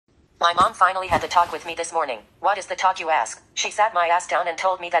My mom finally had the talk with me this morning. What is the talk, you ask? She sat my ass down and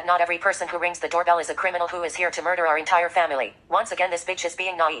told me that not every person who rings the doorbell is a criminal who is here to murder our entire family. Once again, this bitch is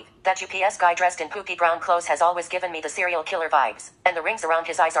being naive. That UPS guy dressed in poopy brown clothes has always given me the serial killer vibes. And the rings around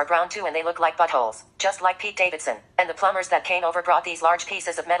his eyes are brown too, and they look like buttholes. Just like Pete Davidson. And the plumbers that came over brought these large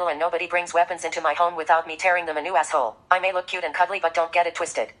pieces of metal, and nobody brings weapons into my home without me tearing them a new asshole. I may look cute and cuddly, but don't get it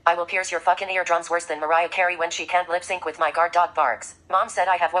twisted. I will pierce your fucking eardrums worse than Mariah Carey when she can't lip sync with My Guard Dog Barks. Mom said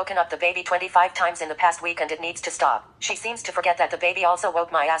I have woken up the baby 25 times in the past week and it needs to stop. She seems to forget that the baby also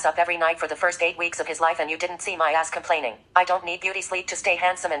woke my ass up every night for the first 8 weeks of his life, and you didn't see my ass complaining. I don't need beauty sleep to stay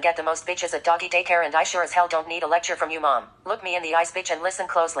handsome and get the most bitches at doggy daycare, and I sure as hell don't need a lecture from you, Mom. Look me in the eyes, bitch, and listen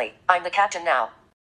closely. I'm the captain now.